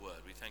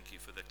thank you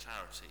for the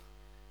clarity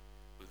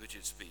with which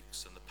it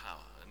speaks and the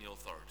power and the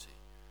authority.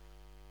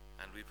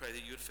 And we pray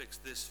that you would fix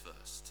this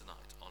verse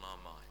tonight on our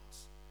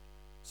minds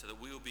so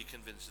that we will be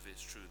convinced of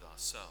its truth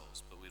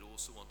ourselves, but we'd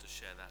also want to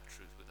share that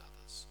truth with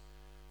others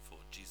for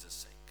Jesus'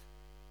 sake.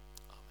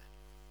 Amen.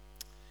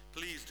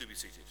 Please do be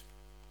seated.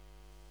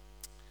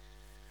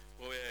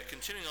 Well, we're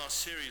continuing our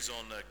series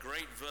on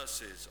great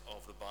verses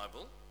of the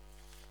Bible.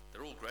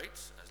 They're all great,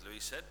 as Louis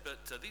said,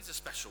 but these are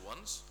special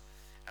ones.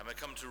 And we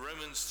come to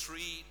Romans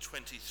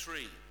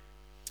 3:23.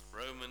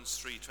 Romans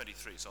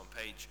 3:23. It's on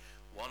page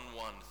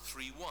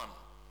 1131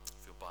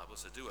 of your Bible,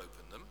 so do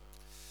open them.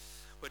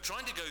 We're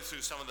trying to go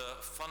through some of the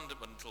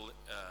fundamental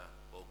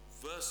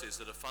verses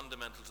that are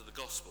fundamental to the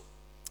gospel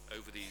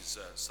over these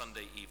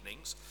Sunday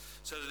evenings,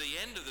 so that at the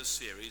end of the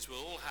series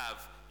we'll all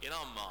have in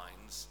our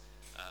minds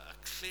a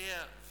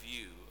clear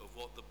view of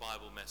what the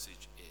Bible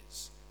message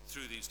is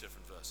through these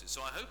different verses.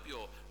 So I hope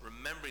you're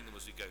remembering them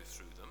as we go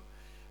through them.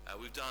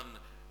 We've done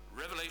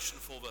Revelation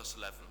 4 verse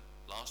 11.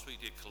 Last week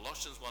we did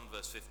Colossians 1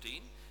 verse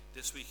 15.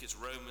 This week it's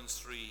Romans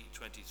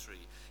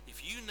 3:23.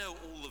 If you know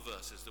all the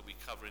verses that we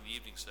cover in the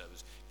evening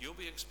service, you'll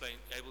be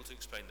able to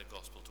explain the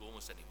gospel to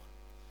almost anyone.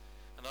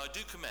 And I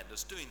do commend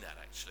us doing that,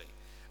 actually.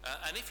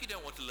 And if you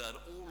don't want to learn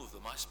all of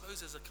them, I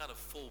suppose there's a kind of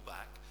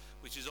fallback,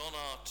 which is on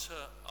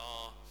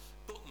our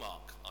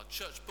bookmark, our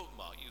church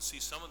bookmark. You'll see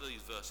some of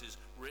these verses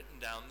written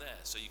down there,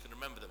 so you can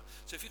remember them.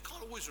 So if you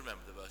can't always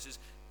remember the verses,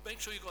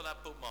 make sure you've got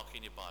that bookmark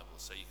in your Bible,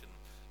 so you can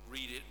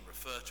read it and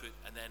refer to it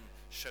and then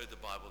show the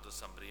Bible to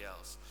somebody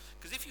else.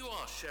 Because if you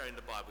are sharing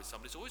the Bible with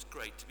somebody, it's always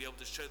great to be able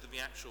to show them the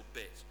actual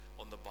bit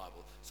on the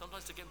Bible.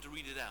 Sometimes to get them to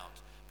read it out.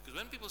 Because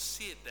when people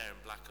see it there in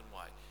black and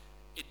white,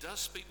 it does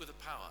speak with a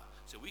power.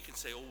 So we can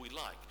say all we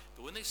like,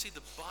 but when they see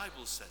the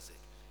Bible says it,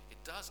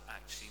 it does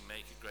actually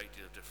make a great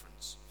deal of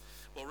difference.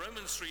 Well,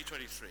 Romans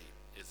 3:23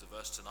 is the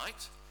verse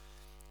tonight,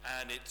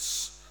 and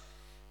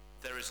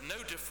there is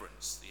no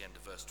difference, the end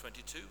of verse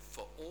 22,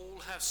 for all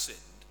have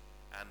sinned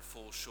and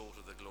fall short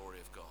of the glory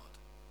of God.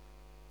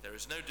 There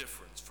is no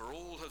difference, for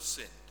all have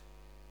sinned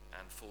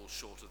and fall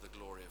short of the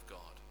glory of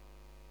God.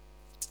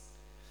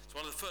 It's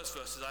one of the first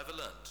verses I ever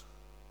learned.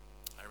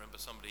 I remember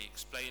somebody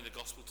explaining the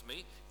gospel to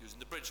me using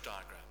the bridge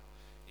diagram.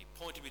 He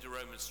pointed me to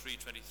Romans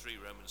 3:23,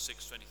 Romans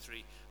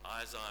 6:23,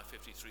 Isaiah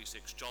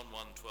 53:6, John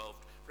 1:12,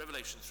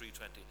 Revelation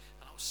 3:20,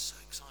 and I was so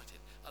excited.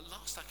 At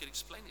last I could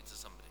explain it to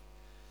somebody.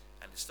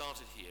 And it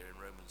started here in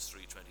Romans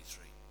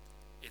 3:23.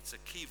 It's a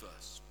key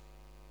verse.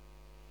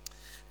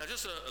 Now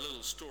just a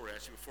little story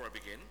actually before I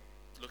begin,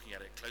 looking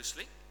at it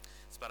closely.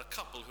 It's about a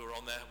couple who were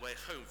on their way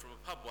home from a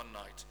pub one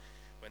night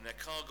when their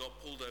car got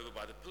pulled over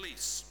by the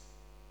police.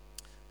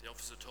 The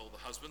officer told the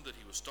husband that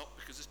he was stopped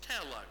because his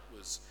tail light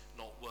was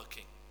not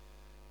working.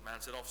 The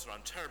man said, "Officer,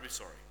 I'm terribly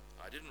sorry.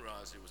 I didn't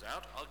realize it was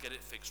out. I'll get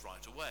it fixed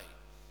right away."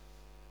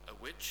 At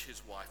which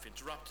his wife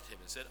interrupted him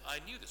and said, "I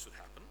knew this would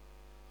happen.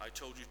 I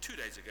told you 2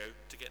 days ago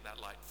to get that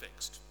light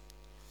fixed."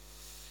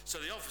 So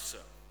the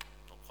officer,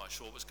 not quite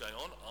sure what was going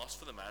on, asked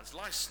for the man's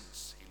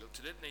license. He looked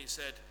at it and he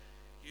said,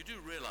 "You do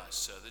realize,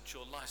 sir, that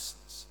your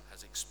license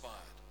has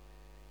expired."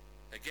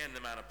 Again, the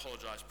man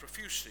apologized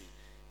profusely.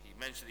 He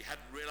mentioned he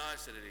hadn't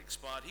realized that it had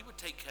expired. He would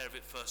take care of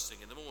it first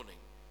thing in the morning.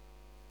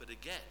 But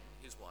again,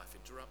 his wife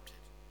interrupted.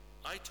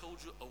 "I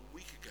told you a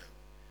week ago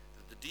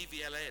that the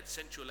DVLA had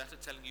sent you a letter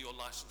telling you your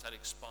license had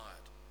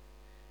expired."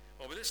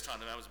 Well, by this time,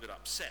 the man was a bit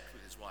upset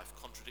with his wife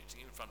contradicting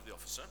him in front of the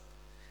officer.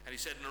 And he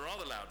said in a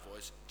rather loud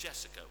voice,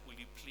 "Jessica, will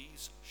you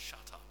please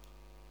shut up?"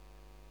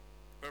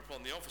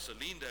 Whereupon the officer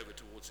leaned over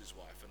towards his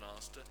wife and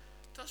asked her,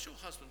 "Does your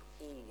husband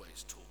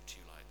always talk to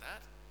you like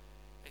that?"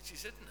 And she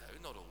said, "No,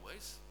 not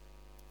always.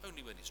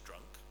 Only when he's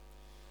drunk."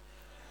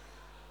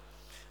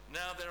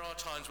 Now, there are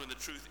times when the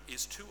truth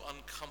is too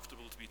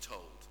uncomfortable to be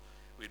told.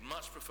 We'd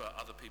much prefer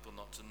other people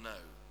not to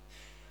know.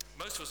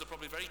 Most of us are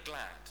probably very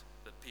glad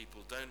that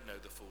people don't know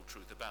the full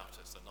truth about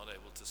us. They're not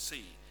able to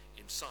see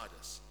inside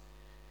us.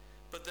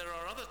 But there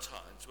are other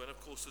times when, of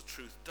course, the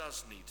truth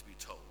does need to be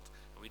told,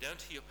 and we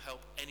don't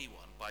help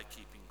anyone by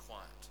keeping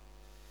quiet.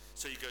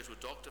 So you go to a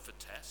doctor for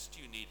tests,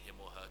 you need him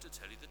or her to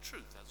tell you the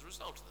truth as a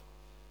result of them.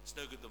 It's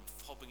no good them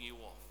fobbing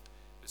you off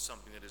with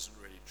something that isn't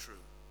really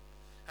true.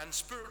 And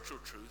spiritual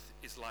truth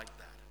is like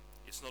that.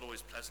 It's not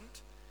always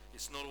pleasant.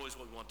 It's not always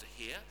what we want to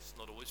hear. It's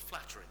not always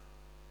flattering.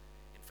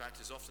 In fact,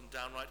 it's often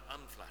downright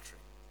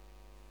unflattering.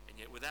 And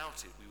yet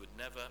without it, we would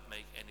never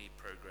make any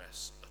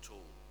progress at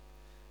all.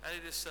 And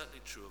it is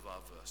certainly true of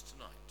our verse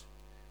tonight.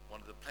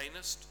 One of the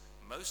plainest,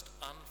 most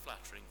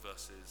unflattering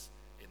verses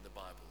in the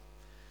Bible.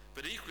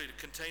 But equally, it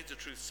contains a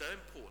truth so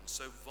important,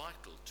 so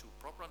vital to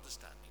proper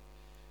understanding,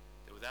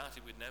 that without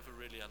it, we'd never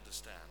really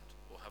understand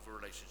or have a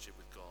relationship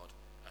with God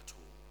at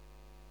all.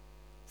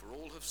 For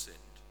all have sinned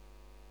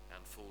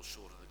and fall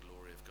short of the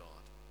glory of God.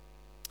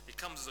 It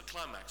comes as a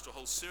climax to a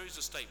whole series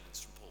of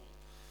statements from Paul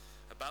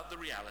about the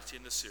reality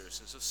and the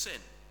seriousness of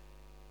sin.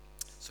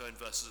 So in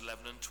verses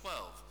 11 and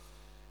 12,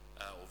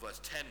 or verse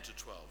 10 to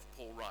 12,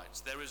 Paul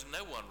writes, "There is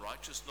no one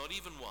righteous, not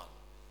even one.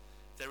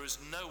 There is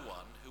no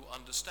one who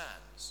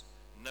understands,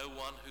 no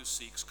one who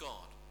seeks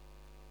God.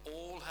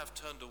 All have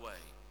turned away.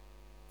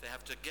 they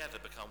have together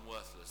become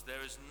worthless.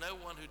 There is no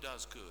one who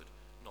does good,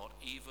 not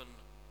even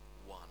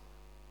one.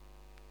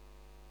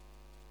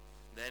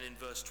 Then in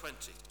verse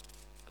 20,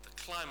 at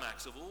the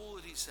climax of all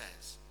that he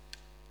says,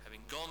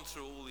 having gone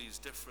through all these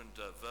different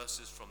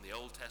verses from the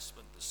Old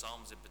Testament, the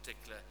Psalms in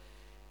particular,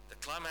 the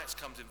climax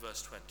comes in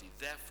verse 20.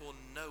 Therefore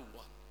no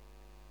one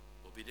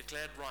will be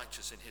declared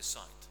righteous in his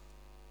sight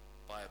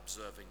by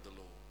observing the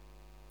law.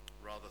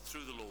 Rather,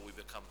 through the law we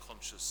become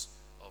conscious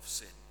of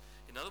sin.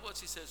 In other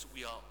words, he says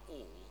we are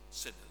all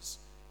sinners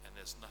and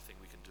there's nothing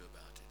we can do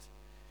about it.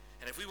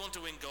 And if we want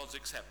to win God's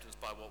acceptance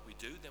by what we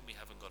do, then we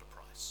haven't got a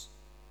price.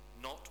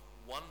 Not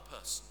one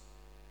person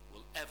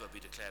will ever be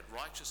declared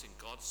righteous in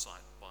God's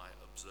sight by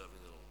observing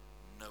the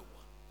law. No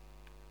one.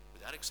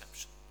 Without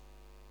exception.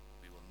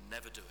 We will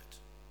never do it.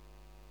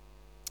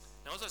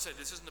 Now, as I say,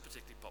 this isn't a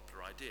particularly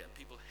popular idea.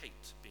 People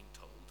hate being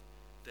told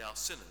they are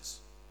sinners.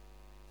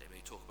 They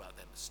may talk about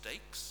their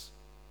mistakes,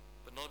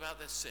 but not about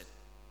their sin.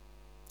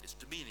 It's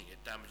demeaning,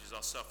 it damages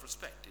our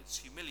self-respect, it's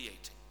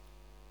humiliating.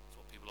 That's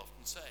what people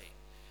often say.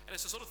 And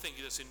it's the sort of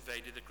thinking that's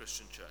invaded the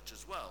Christian church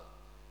as well.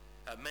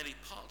 Many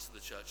parts of the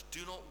church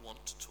do not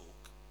want to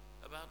talk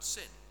about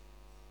sin.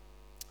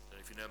 I don't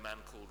know if you know a man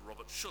called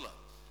Robert Schuller,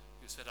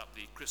 who set up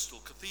the Crystal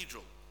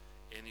Cathedral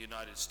in the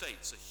United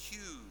States, a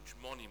huge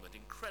monument,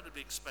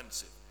 incredibly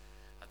expensive.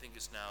 I think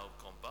it's now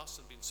gone bust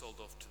and been sold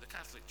off to the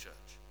Catholic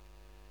Church.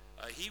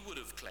 He would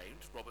have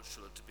claimed, Robert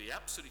Schuller, to be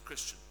absolutely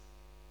Christian.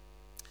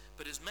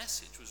 But his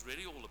message was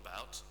really all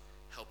about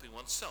helping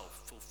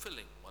oneself,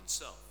 fulfilling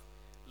oneself,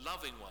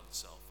 loving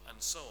oneself, and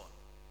so on.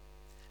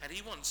 And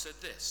he once said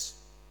this: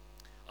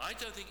 I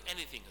don't think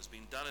anything has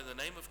been done in the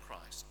name of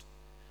Christ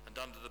and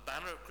under the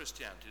banner of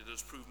Christianity that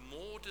has proved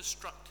more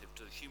destructive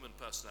to the human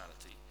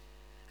personality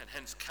and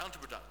hence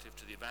counterproductive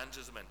to the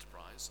evangelism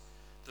enterprise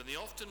than the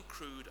often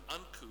crude,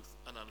 uncouth,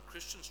 and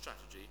unchristian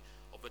strategy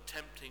of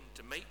attempting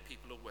to make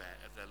people aware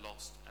of their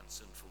lost and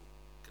sinful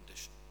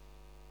condition.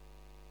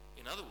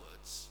 In other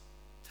words,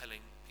 telling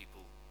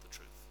people the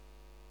truth.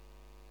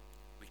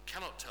 We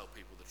cannot tell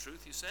people the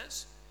truth, he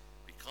says.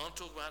 We can't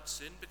talk about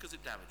sin because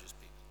it damages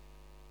people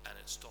and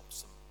it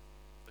stops them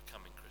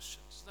becoming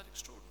Christians. Isn't that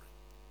extraordinary?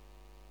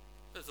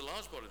 There's a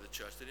large body of the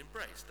church that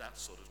embrace that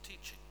sort of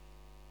teaching.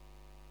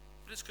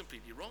 But it's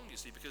completely wrong, you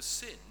see, because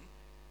sin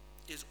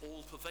is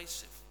all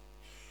pervasive.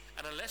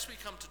 And unless we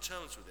come to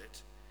terms with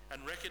it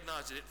and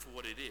recognize it for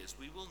what it is,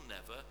 we will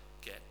never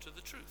get to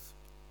the truth.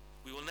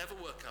 We will never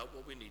work out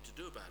what we need to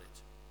do about it.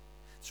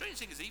 The strange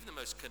thing is even the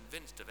most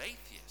convinced of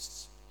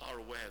atheists are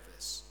aware of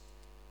this.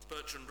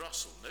 Bertrand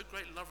Russell, no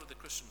great lover of the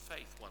Christian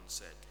faith,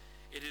 once said,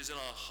 "It is in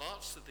our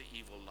hearts that the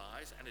evil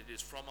lies, and it is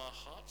from our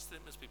hearts that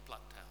it must be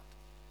plucked out."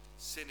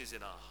 Sin is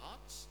in our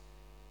hearts.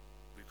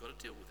 We've got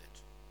to deal with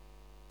it.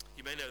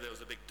 You may know there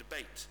was a big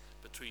debate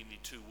between the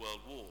two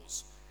world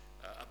wars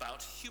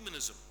about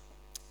humanism.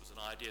 It was an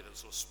idea that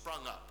sort of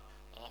sprung up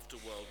after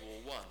World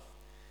War I.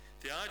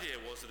 The idea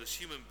was that as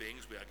human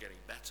beings we are getting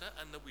better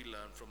and that we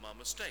learn from our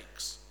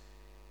mistakes.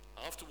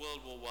 After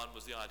World War I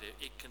was the idea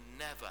it can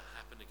never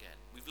happen again.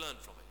 We've learned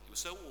from it. It was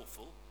so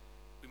awful,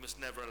 we must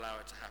never allow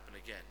it to happen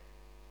again.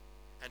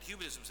 And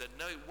humanism said,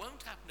 no, it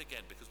won't happen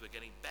again because we're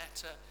getting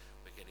better,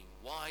 we're getting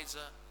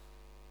wiser,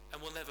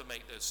 and we'll never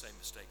make those same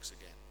mistakes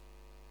again.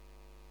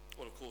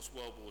 Well, of course,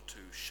 World War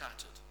II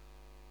shattered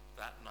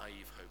that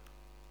naive hope.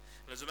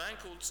 And there's a man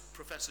called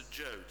Professor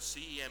Joad,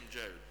 C.E.M.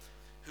 Joad,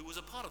 who was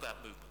a part of that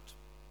movement,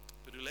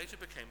 but who later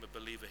became a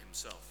believer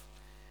himself.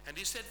 And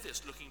he said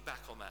this, looking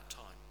back on that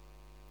time: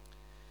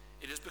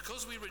 "It is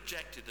because we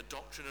rejected the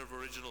doctrine of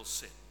original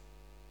sin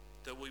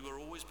that we were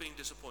always being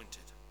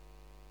disappointed.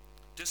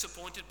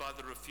 Disappointed by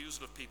the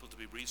refusal of people to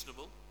be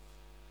reasonable,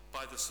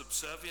 by the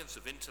subservience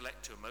of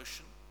intellect to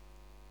emotion,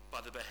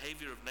 by the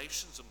behavior of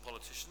nations and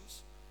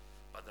politicians,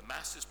 by the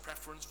masses'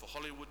 preference for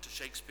Hollywood to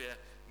Shakespeare,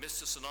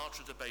 Mr.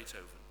 Sinatra to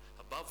Beethoven,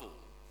 above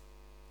all,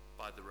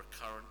 by the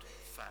recurrent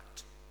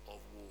fact of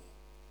war."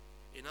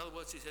 In other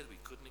words, he said we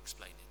couldn't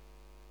explain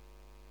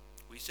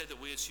it. We said that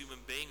we as human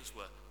beings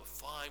were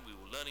fine, we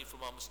were learning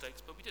from our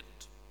mistakes, but we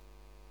didn't.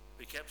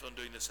 We kept on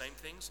doing the same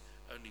things,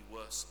 only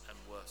worse and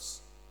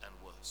worse and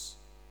worse.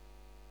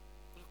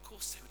 Well, of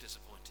course they were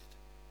disappointed,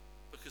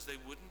 because they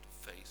wouldn't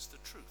face the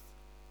truth,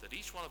 that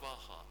each one of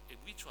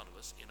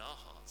us in our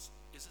hearts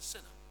is a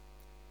sinner,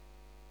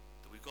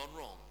 that we've gone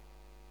wrong,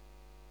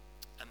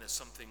 and there's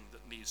something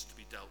that needs to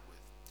be dealt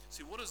with.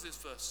 See, what does this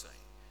verse say?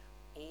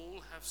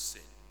 All have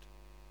sinned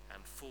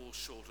and fall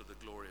short of the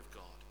glory of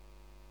God.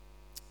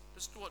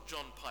 Listen to what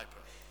John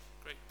Piper,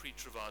 great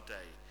preacher of our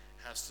day,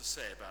 has to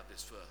say about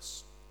this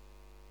verse.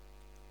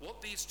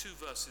 What these two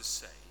verses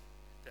say,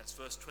 that's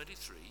verse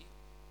 23,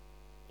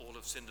 all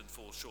have sinned and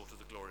fall short of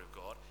the glory of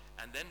God,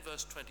 and then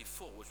verse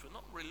 24, which we're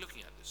not really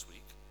looking at this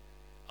week,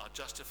 are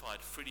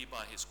justified freely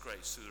by his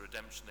grace through the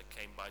redemption that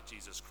came by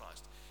Jesus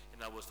Christ.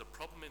 In other words, the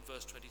problem in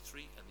verse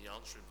 23 and the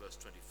answer in verse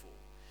 24.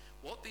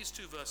 What these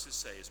two verses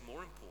say is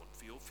more important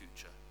for your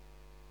future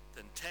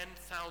than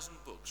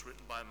 10,000 books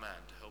written by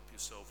man to help you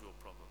solve your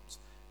problems.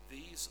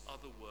 These are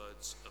the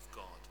words of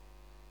God.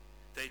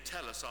 They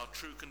tell us our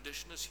true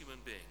condition as human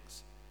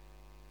beings,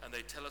 and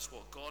they tell us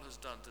what God has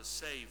done to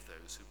save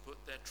those who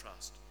put their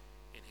trust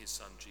in his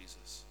Son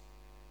Jesus.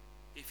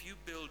 If you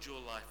build your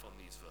life on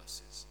these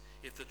verses,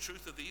 if the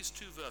truth of these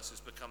two verses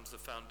becomes the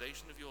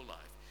foundation of your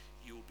life,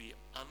 you will be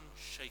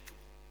unshakable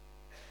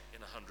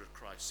in 100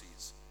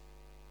 crises.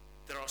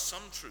 There are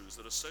some truths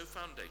that are so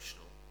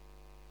foundational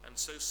and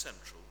so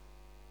central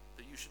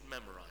that you should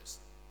memorize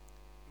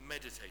them,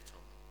 meditate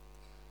on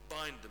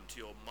them, bind them to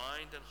your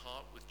mind and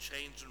heart with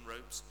chains and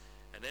ropes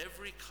and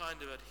every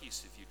kind of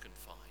adhesive you can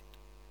find.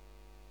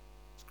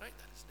 It's great,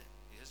 that, isn't it?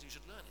 Yes, you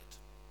should learn it.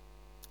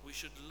 We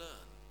should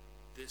learn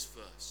this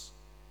verse,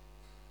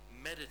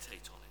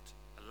 meditate on it,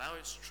 allow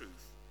its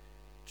truth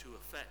to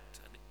affect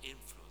and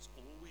influence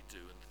all we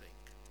do and think.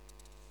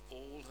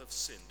 All have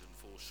sinned and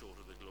fall short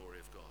of the glory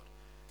of God.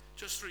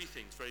 Just three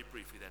things very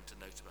briefly then to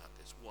note about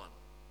this. One,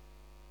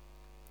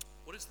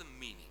 what is the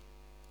meaning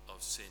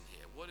of sin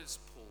here? What is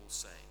Paul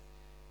saying?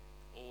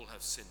 All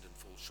have sinned and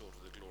fall short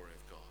of the glory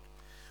of God.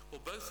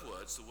 Well, both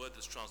words, the word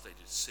that's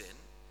translated sin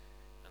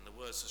and the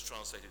words that's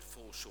translated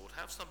fall short,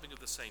 have something of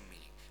the same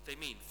meaning. They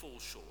mean fall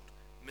short,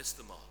 miss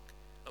the mark,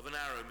 of an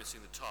arrow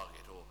missing the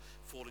target or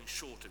falling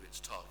short of its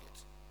target.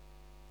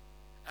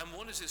 And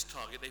what is this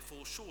target they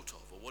fall short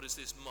of? Or what is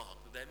this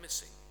mark that they're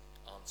missing?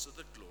 Answer,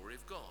 the glory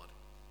of God.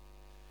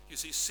 You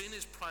see, sin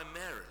is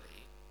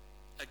primarily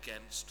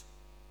against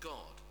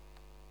God.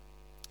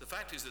 The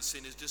fact is that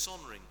sin is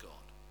dishonoring God,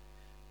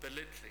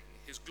 belittling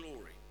his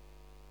glory,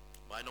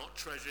 by not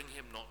treasuring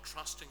him, not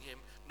trusting him,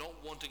 not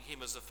wanting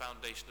him as the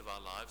foundation of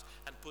our lives,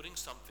 and putting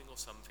something or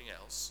something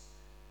else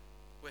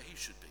where he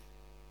should be.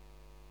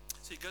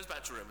 See, it goes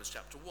back to Romans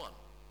chapter 1.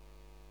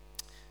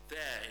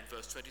 There in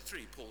verse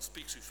 23, Paul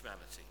speaks of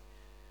humanity,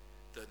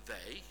 that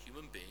they,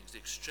 human beings,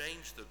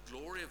 exchange the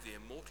glory of the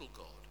immortal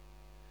God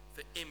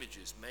for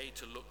images made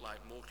to look like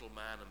mortal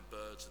man and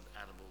birds and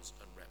animals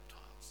and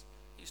reptiles.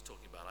 He's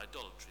talking about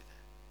idolatry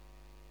there.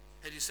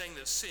 And he's saying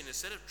that sin,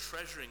 instead of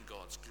treasuring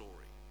God's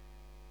glory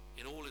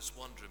in all its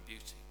wonder and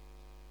beauty,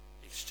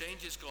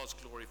 exchanges God's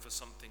glory for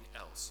something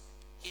else,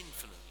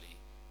 infinitely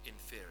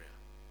inferior.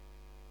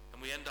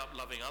 And we end up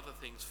loving other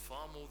things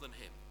far more than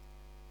him,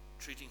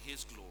 treating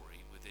his glory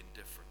with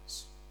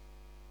indifference.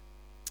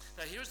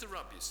 Now here's the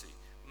rub, you see.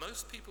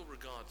 Most people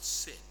regard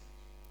sin,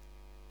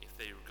 if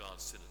they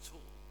regard sin at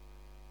all,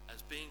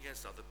 as being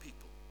against other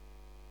people.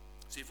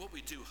 See, if what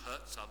we do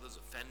hurts others,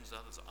 offends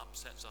others,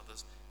 upsets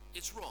others,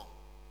 it's wrong.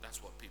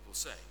 That's what people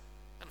say.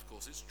 And of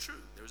course it's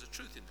true. There is a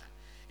truth in that.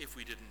 If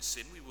we didn't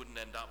sin, we wouldn't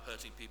end up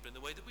hurting people in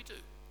the way that we do.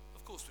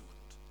 Of course we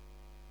wouldn't.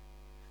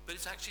 But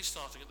it's actually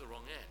starting at the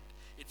wrong end.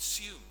 It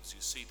assumes,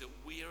 you see, that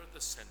we are at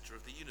the center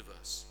of the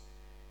universe,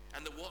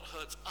 and that what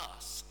hurts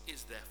us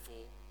is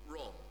therefore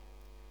wrong.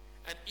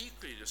 And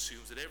equally it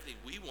assumes that everything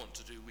we want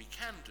to do, we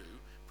can do,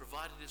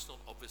 provided it's not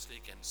obviously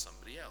against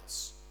somebody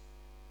else.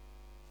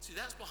 See,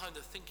 that's behind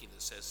the thinking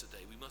that says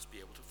today we must be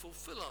able to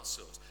fulfill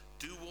ourselves,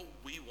 do what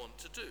we want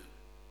to do.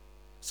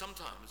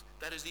 Sometimes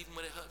that is even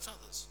when it hurts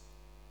others,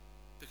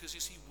 because you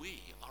see,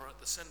 we are at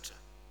the center.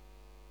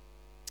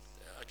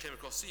 I came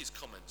across these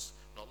comments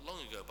not long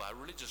ago by a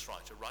religious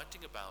writer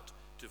writing about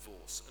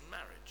divorce and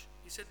marriage.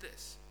 He said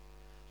this: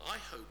 I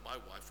hope my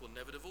wife will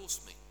never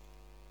divorce me,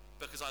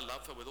 because I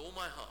love her with all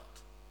my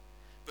heart.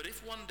 But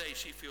if one day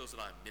she feels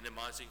that I'm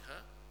minimizing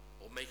her,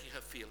 or making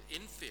her feel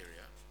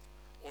inferior,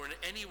 or in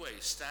any way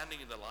standing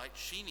in the light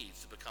she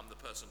needs to become the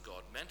person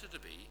God meant her to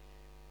be,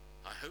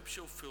 I hope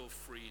she'll feel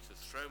free to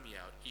throw me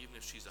out even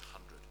if she's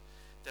 100.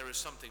 There is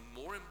something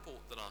more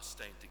important than our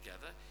staying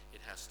together.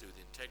 It has to do with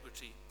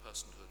integrity,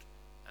 personhood,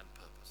 and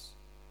purpose.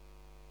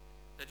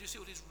 Now, do you see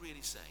what he's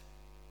really saying?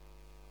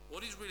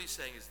 What he's really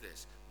saying is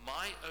this: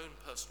 my own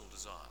personal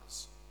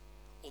desires,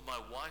 or my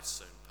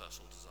wife's own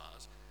personal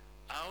desires,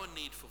 our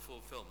need for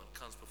fulfillment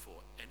comes before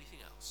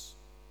anything else.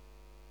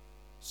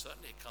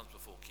 Certainly it comes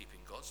before keeping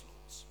God's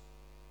laws.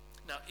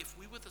 Now, if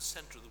we were the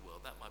center of the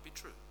world, that might be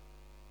true.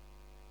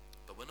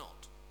 But we're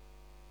not.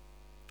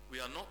 We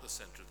are not the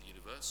center of the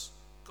universe.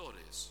 God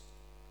is.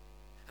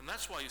 And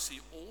that's why you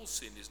see all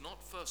sin is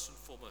not first and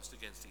foremost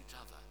against each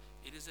other.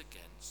 It is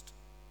against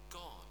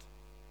God.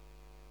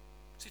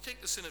 So you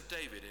take the sin of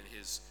David in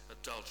his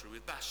adultery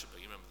with Bathsheba.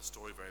 You remember the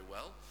story very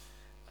well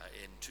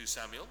in 2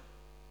 Samuel.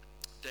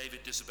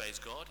 David disobeys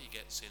God. He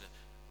gets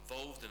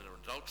involved in an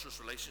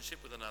adulterous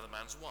relationship with another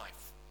man's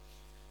wife.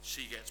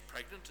 She gets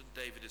pregnant, and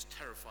David is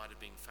terrified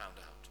of being found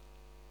out.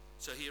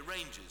 So he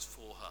arranges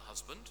for her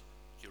husband,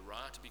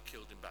 Uriah, to be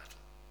killed in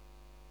battle.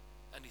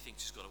 And he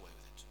thinks he's got away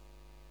with it.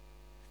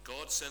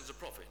 God sends a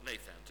prophet,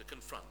 Nathan, to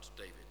confront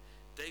David.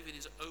 David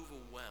is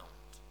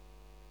overwhelmed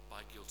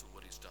by guilt of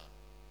what he's done.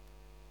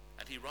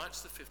 And he writes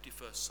the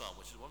 51st Psalm,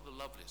 which is one of the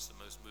loveliest and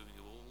most moving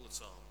of all the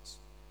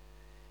Psalms.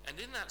 And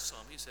in that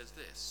Psalm he says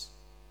this: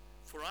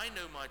 For I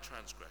know my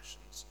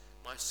transgressions,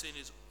 my sin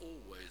is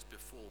always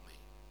before me.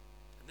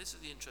 And this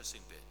is the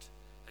interesting bit.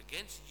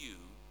 Against you,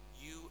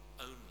 you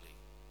only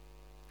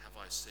have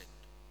I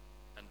sinned,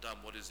 and done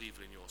what is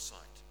evil in your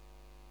sight.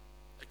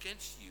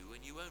 Against you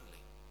and you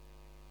only.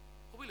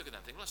 Well, we look at that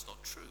and think, well, that's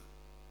not true.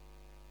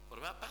 What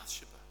about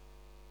Bathsheba?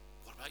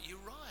 What about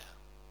Uriah?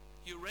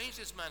 You raise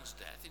this man's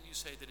death and you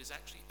say that it's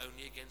actually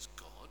only against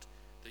God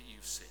that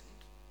you've sinned.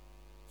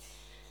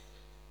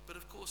 But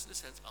of course, in a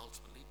sense,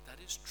 ultimately, that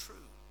is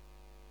true.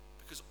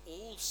 Because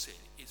all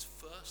sin is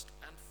first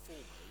and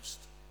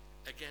foremost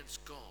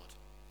against God.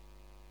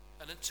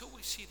 And until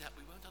we see that,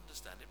 we won't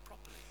understand it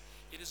properly.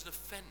 It is an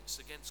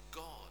offense against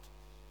God.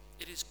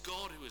 It is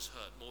God who is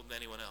hurt more than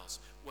anyone else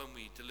when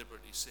we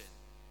deliberately sin.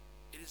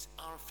 It is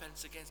our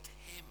offense against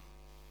him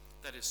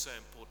that is so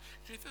important.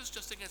 If it was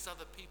just against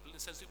other people, in a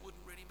sense, it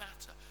wouldn't really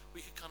matter.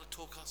 We could kind of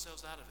talk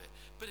ourselves out of it.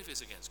 But if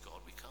it's against God,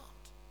 we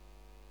can't.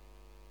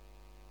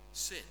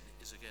 Sin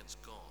is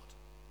against God.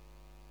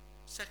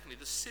 Secondly,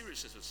 the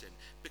seriousness of sin.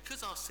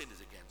 Because our sin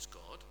is against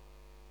God,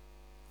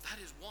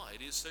 that is why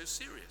it is so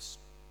serious.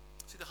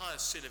 See, the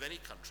highest sin of any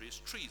country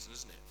is treason,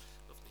 isn't it?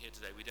 Often here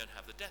today we don't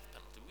have the death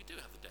penalty. We do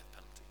have the death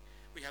penalty.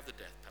 We have the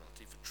death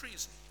penalty for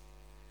treason.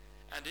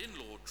 And in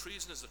law,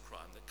 treason is a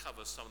crime that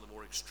covers some of the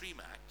more extreme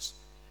acts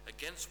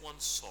against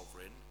one's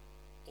sovereign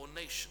or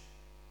nation.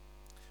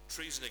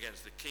 Treason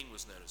against the king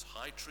was known as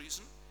high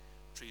treason.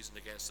 Treason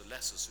against a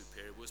lesser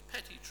superior was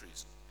petty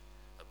treason.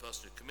 A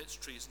person who commits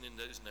treason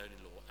is known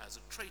in law as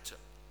a traitor.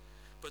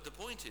 But the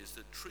point is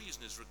that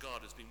treason is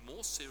regarded as being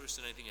more serious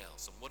than anything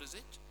else. And what is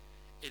it?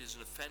 It is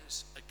an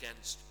offense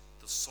against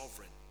the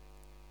sovereign.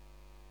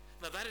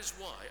 Now that is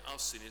why our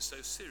sin is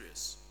so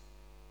serious.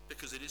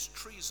 Because it is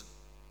treason.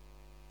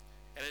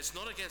 And it's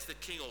not against the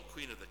king or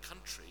queen of the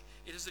country.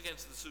 It is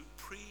against the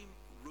supreme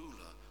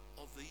ruler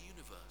of the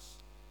universe.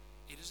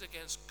 It is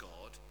against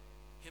God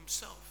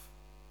himself.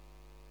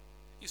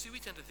 You see, we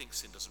tend to think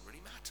sin doesn't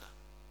really matter.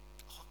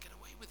 Oh, I'll get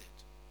away with it.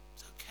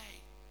 It's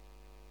okay.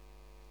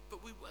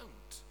 But we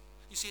won't.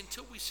 You see,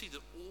 until we see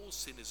that all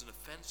sin is an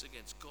offense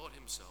against God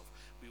himself,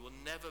 we will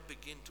never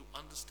begin to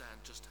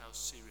understand just how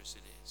serious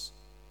it is.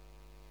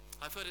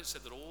 I've heard it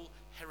said that all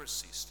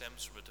heresy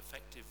stems from a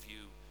defective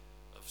view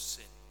of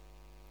sin.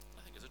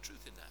 I think there's a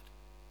truth in that.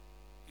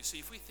 You see,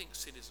 if we think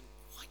sin isn't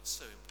quite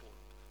so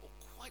important or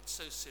quite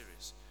so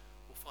serious,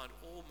 we'll find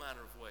all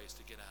manner of ways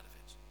to get out of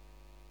it.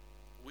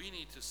 We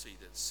need to see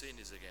that sin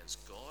is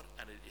against God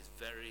and it is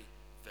very,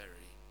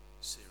 very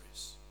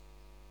serious.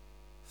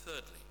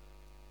 Thirdly,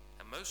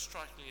 and most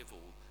strikingly of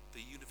all,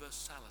 the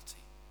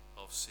universality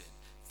of sin.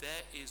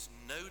 There is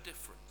no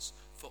difference,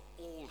 for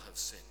all have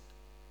sinned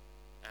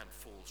and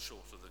fall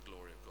short of the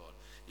glory of God.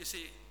 You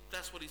see,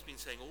 that's what he's been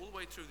saying all the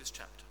way through this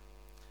chapter.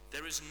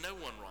 There is no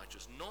one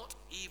righteous, not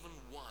even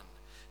one.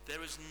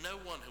 There is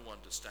no one who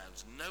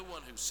understands, no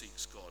one who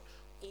seeks God.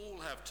 All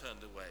have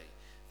turned away.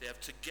 They have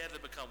together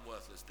become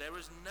worthless. There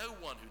is no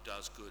one who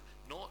does good,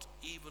 not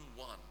even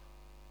one.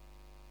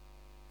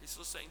 He's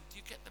sort of saying, do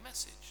you get the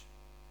message?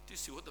 Do you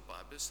see what the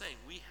Bible is saying?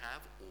 We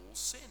have all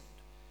sinned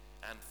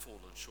and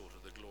fallen short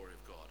of the glory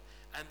of God.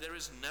 And there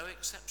is no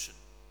exception.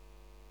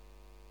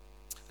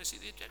 You see,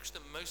 the objection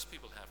that most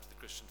people have to the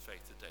Christian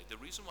faith today, the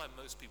reason why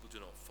most people do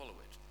not follow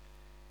it,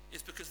 is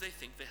because they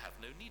think they have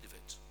no need of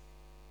it.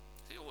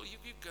 See, well, you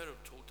go to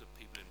talk to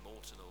people in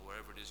Morton or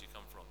wherever it is you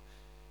come from,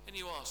 and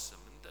you ask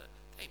them, and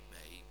they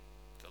may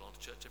go along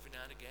to church every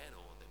now and again,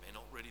 or they may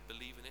not really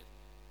believe in it.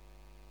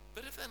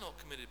 But if they're not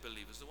committed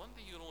believers, the one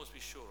thing you can always be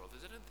sure of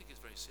is they don't think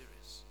it's very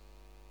serious.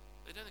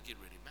 They don't think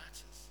it really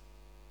matters.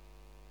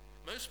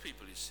 Most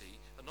people, you see,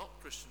 are not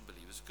Christian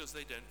believers because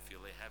they don't feel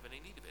they have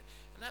any need of it.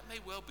 And that may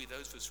well be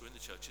those of us who are in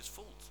the church's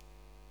fault.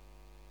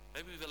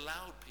 Maybe we've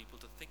allowed people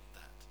to think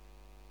that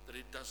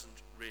it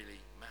doesn't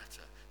really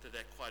matter, that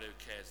they're quite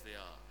okay as they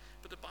are.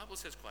 But the Bible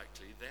says quite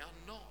clearly they are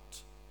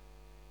not.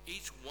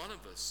 Each one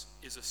of us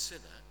is a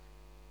sinner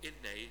in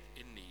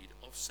need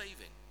of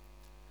saving.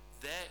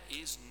 There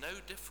is no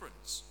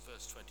difference,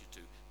 verse 22,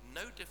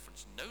 no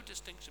difference, no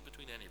distinction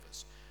between any of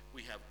us.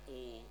 We have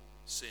all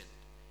sinned.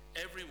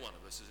 Every one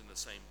of us is in the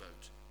same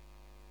boat.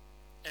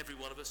 Every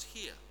one of us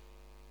here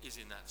is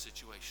in that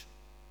situation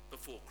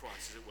before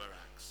Christ, as it were,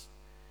 acts.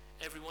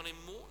 Everyone in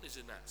Morton is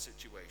in that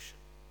situation.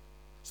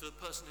 So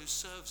the person who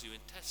serves you in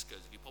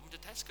Tesco's, if you pop into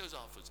Tesco's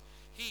afterwards,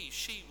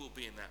 she will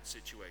be in that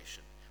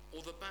situation.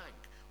 Or the bank,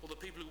 or the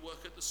people who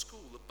work at the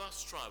school, the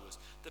bus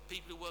drivers, the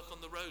people who work on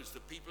the roads,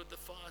 the people at the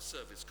fire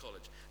service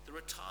college, the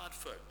retired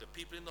folk, the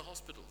people in the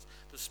hospitals,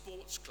 the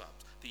sports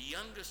clubs, the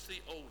youngest,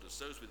 the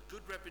oldest, those with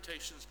good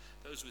reputations,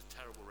 those with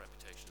terrible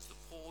reputations, the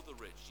poor, the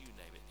rich, you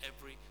name it,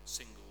 every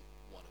single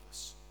one of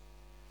us.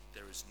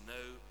 There is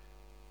no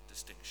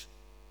distinction.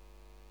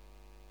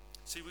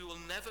 See, we will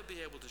never be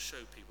able to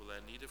show people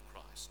their need of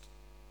Christ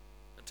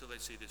until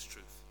they see this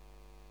truth,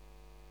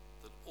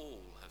 that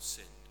all have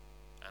sinned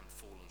and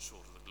fallen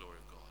short of the glory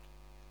of God.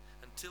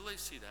 Until they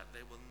see that,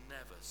 they will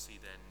never see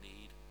their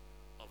need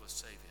of a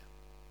Savior.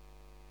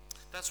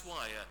 That's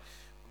why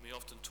when we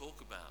often talk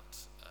about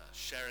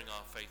sharing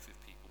our faith with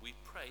people, we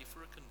pray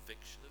for a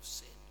conviction of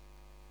sin.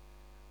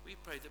 We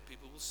pray that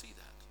people will see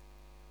that.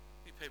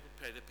 We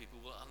pray that people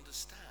will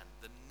understand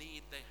the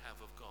need they have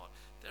of God.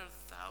 There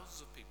are thousands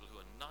of people who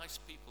are nice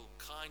people,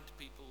 kind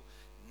people,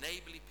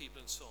 neighborly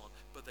people, and so on,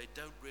 but they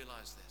don't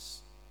realize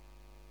this.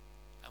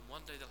 And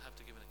one day they'll have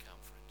to give an account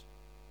for it.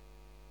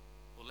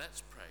 Well, let's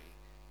pray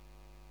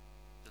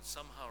that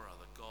somehow or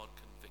other God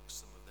convicts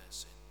them of their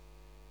sin.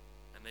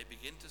 And they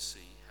begin to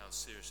see how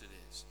serious it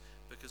is.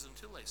 Because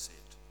until they see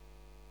it,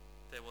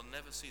 they will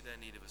never see their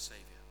need of a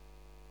Saviour.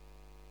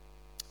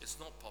 It's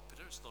not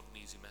popular, it's not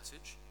an easy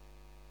message,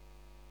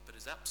 but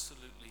it's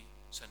absolutely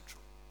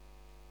central.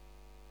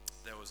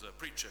 There was a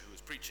preacher who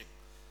was preaching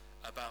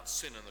about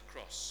sin and the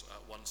cross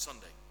one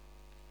Sunday.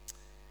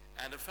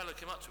 And a fellow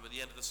came up to him at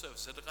the end of the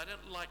service and said, "Look, I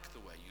don't like the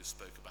way you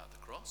spoke about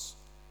the cross.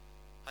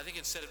 I think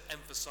instead of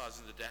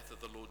emphasizing the death of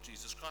the Lord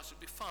Jesus Christ,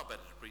 it would be far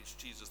better to preach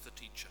Jesus the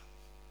teacher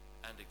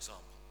and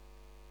example."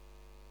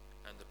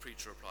 And the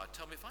preacher replied,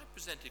 "Tell me, if I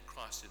presented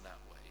Christ in that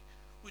way,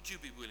 would you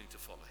be willing to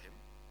follow him?"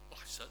 "Well,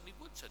 I certainly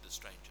would," said the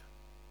stranger,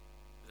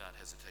 without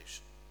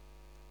hesitation.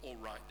 "All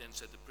right then,"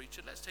 said the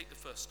preacher, "let's take the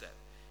first step.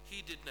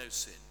 He did no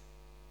sin.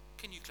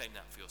 Can you claim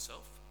that for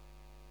yourself?"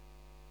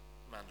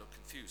 The man looked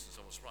confused and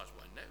somewhat surprised.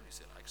 "Why, no," he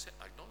said,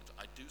 I acknowledge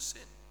I do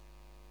sin."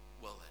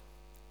 "Well then,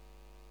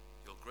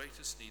 your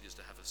greatest need is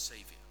to have a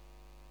Saviour,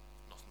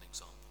 not an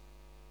example."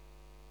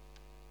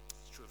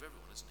 It's true of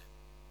everyone, isn't it?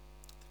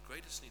 The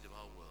greatest need of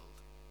our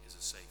world is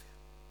a Saviour.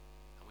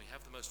 And we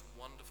have the most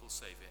wonderful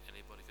Saviour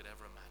anybody could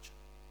ever imagine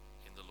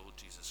in the Lord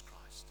Jesus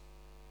Christ.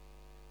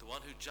 The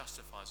one who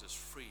justifies us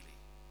freely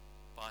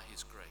by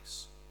his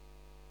grace,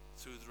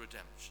 through the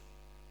redemption,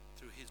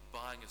 through his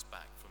buying us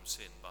back from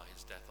sin by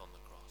his death on the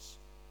cross.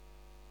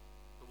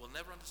 But we'll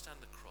never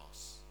understand the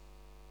cross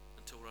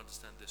until we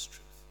understand this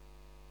truth,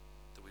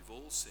 that we've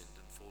all sinned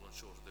and fallen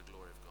short of the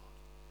glory of God.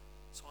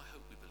 So I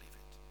hope we believe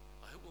it.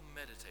 I hope we'll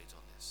meditate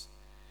on this.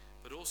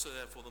 But also,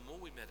 therefore, the more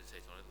we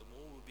meditate on it, the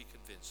more we'll be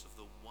convinced of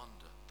the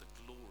wonder, the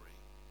glory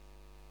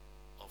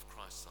of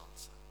Christ's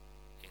answer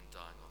in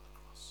dying on the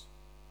cross.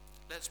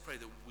 Let's pray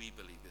that we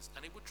believe this,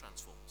 and it would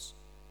transform us.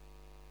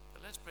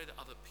 But let's pray that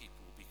other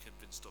people will be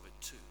convinced of it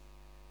too,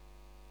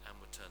 and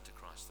would turn to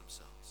Christ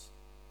themselves.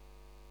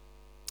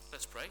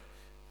 Let's pray,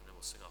 and then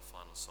we'll sing our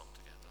final song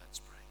together. Let's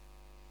pray.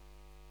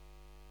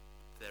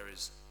 There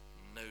is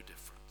no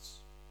difference,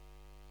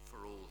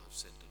 for all have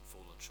sinned and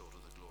fallen short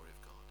of the glory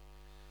of God.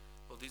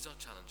 Well, these are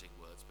challenging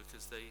words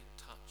because they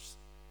touch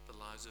the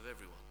lives of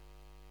everyone.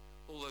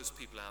 All those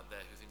people out there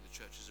who think the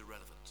church is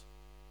irrelevant,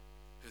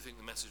 who think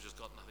the message has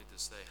got nothing to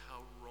say,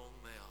 how wrong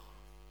they are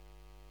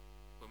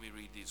when we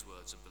read these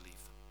words and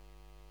believe them.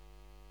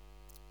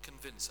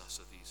 Convince us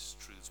of these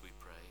truths, we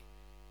pray,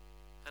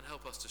 and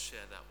help us to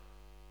share that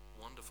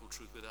wonderful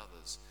truth with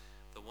others,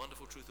 the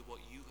wonderful truth of what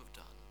you have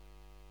done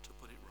to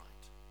put it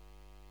right.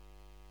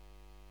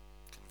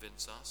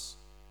 Convince us,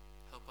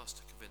 help us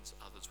to convince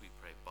others, we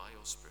pray, by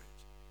your Spirit,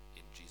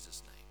 in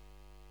Jesus' name.